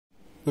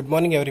Good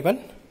morning everyone.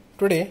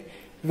 Today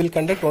we will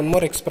conduct one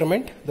more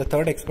experiment, the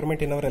third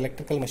experiment in our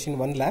electrical machine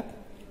 1 lab,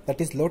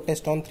 that is load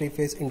test on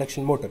 3-phase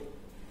induction motor.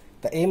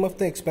 The aim of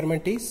the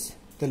experiment is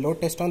the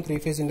load test on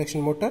 3-phase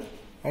induction motor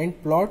and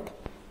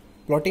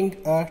plotting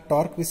a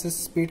torque versus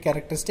speed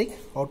characteristic,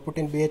 output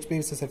in bhp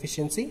versus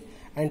efficiency,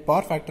 and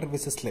power factor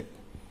versus slip.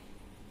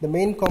 The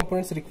main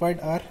components required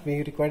are,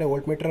 we require a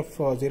voltmeter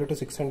of 0 to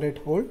 600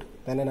 volt,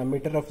 then an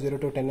ammeter of 0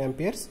 to 10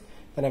 amperes,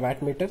 then a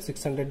wattmeter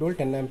 600 volt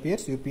 10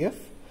 amperes UPF,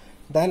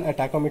 then a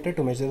tachometer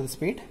to measure the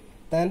speed,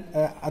 then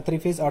a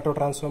 3-phase auto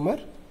transformer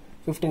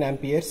 15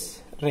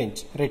 amperes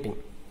range rating.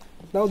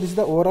 Now this is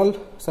the overall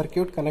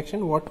circuit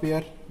connection what we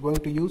are going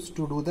to use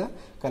to do the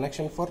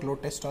connection for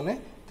load test on a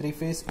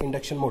 3-phase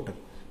induction motor.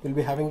 We will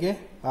be having a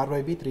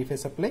RYB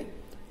 3-phase supply,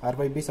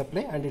 RYB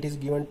supply, and it is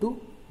given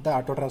to the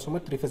auto transformer,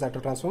 3-phase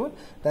auto transformer.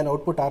 Then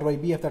output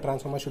RYB of the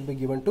transformer should be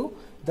given to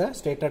the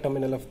stator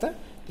terminal of the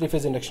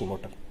 3-phase induction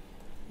motor.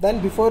 Then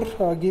before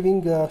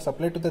giving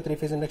supply to the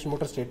 3-phase induction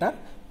motor stator,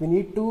 we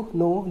need to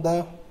know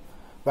the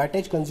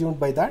wattage consumed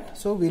by that.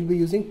 So we will be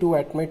using two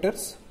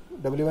wattmeters,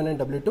 W1 and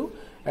W2,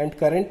 and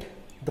current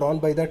drawn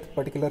by that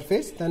particular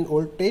phase, then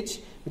voltage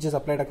which is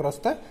applied across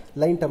the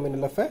line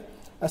terminal of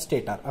a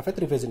stator of a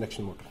 3-phase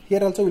induction motor.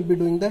 Here also we will be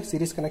doing the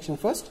series connection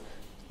first.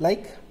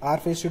 Like R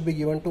phase should be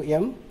given to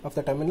M of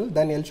the terminal,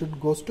 then L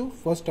should goes to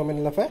first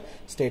terminal of a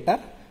stator,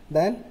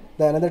 then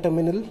the another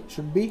terminal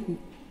should be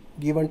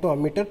given to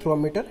ammeter, through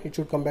ammeter it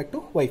should come back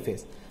to Y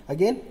phase.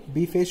 Again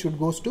B phase should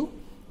goes to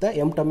the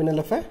M terminal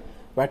of a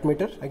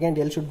wattmeter, again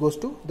L should goes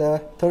to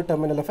the third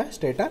terminal of a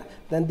stator,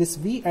 then this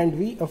V and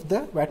V of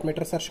the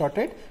wattmeters are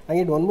shorted,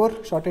 again one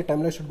more shorted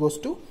terminal should goes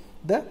to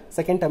the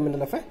second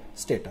terminal of a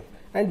stator.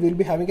 And we will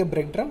be having a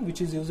brake drum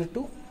which is used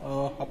to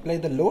apply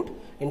the load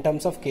in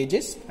terms of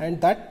kgs,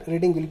 and that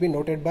reading will be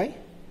noted by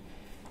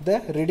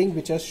the reading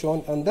which is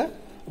shown on the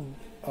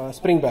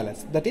spring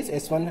balance, that is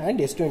S1 and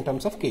S2 in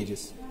terms of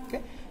kgs.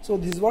 Okay, so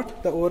this is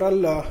what the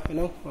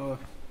overall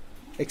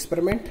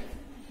experiment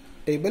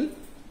table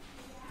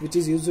which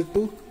is used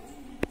to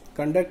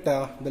conduct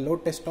the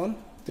load test on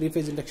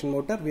 3-phase induction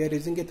motor. We are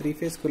using a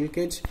 3-phase squirrel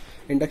cage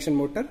induction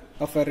motor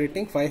of a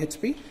rating 5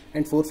 HP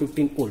and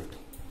 415 volt.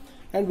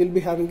 And we will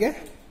be having a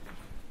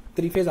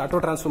 3-phase auto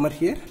transformer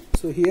here.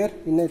 So here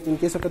in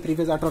case of a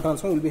 3-phase auto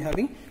transformer, we will be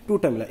having two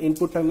terminal,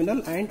 input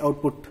terminal and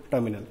output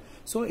terminal.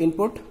 So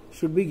input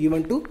should be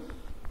given to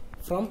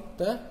from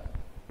the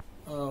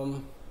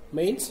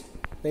mains,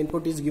 the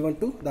input is given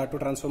to the auto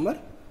transformer,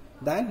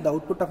 then the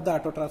output of the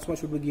auto transformer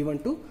should be given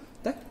to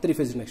the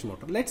 3-phase induction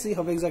motor. Let's see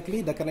how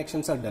exactly the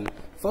connections are done.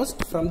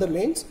 First, from the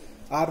mains,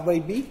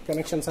 RYB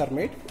connections are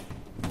made.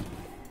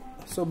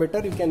 So better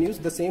you can use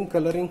the same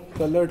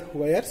colored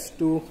wires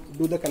to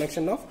do the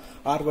connection of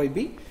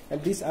RYB,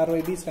 and this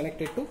RYB is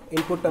connected to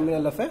input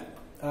terminal of a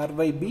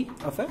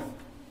RYB of a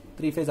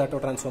 3-phase auto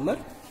transformer.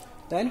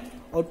 Then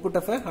output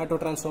of a auto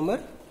transformer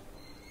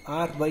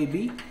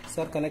RYB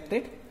are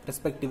connected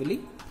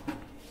respectively.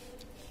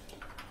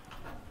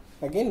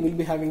 Again we will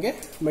be having a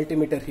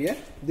multimeter here.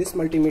 This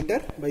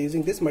multimeter, by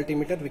using this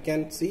multimeter we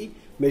can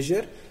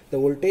measure the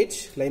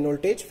voltage, line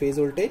voltage, phase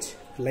voltage,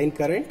 line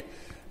current,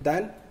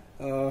 then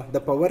the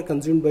power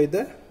consumed by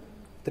the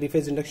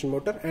 3-phase induction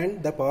motor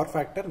and the power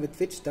factor with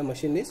which the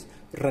machine is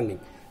running.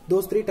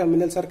 Those three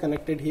terminals are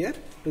connected here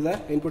to the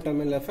input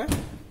terminal of a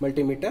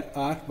multimeter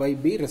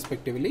RYB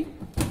respectively.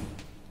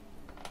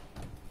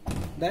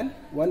 Then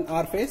one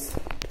R phase,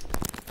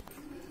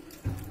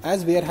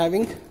 as we are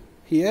having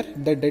here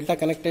the delta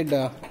connected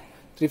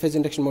 3-phase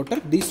induction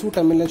motor, these two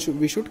terminals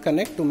we should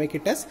connect to make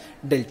it as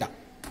delta.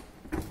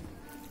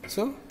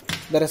 So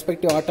the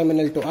respective R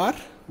terminal to R,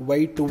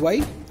 Y to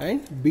Y,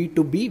 and B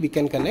to B we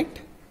can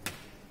connect.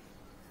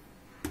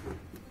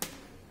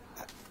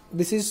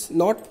 This is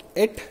not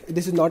yet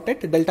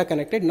delta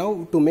connected.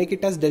 Now to make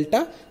it as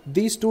delta,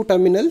 these two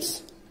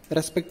terminals,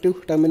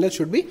 respective terminals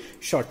should be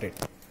shorted.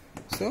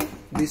 So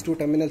these two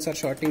terminals are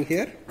shorting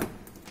here.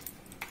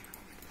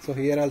 So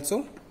here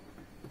also.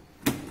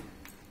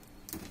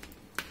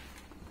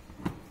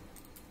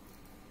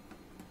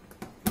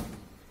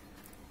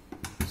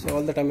 So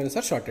all the terminals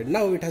are shorted.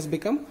 Now it has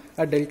become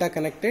a delta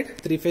connected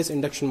 3-phase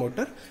induction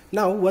motor.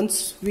 Now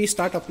once we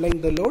start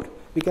applying the load,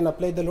 we can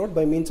apply the load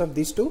by means of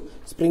these two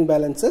spring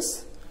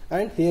balances,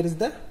 and here is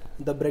the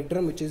brake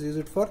drum which is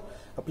used for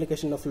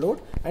application of load,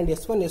 and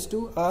S1,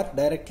 S2 are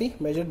directly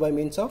measured by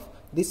means of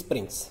these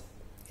springs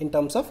in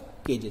terms of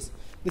kgs.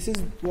 This is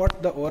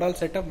what the overall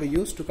setup we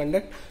use to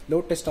conduct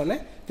load test on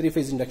a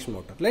 3-phase induction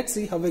motor. Let's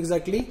see how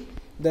exactly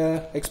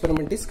the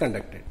experiment is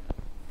conducted.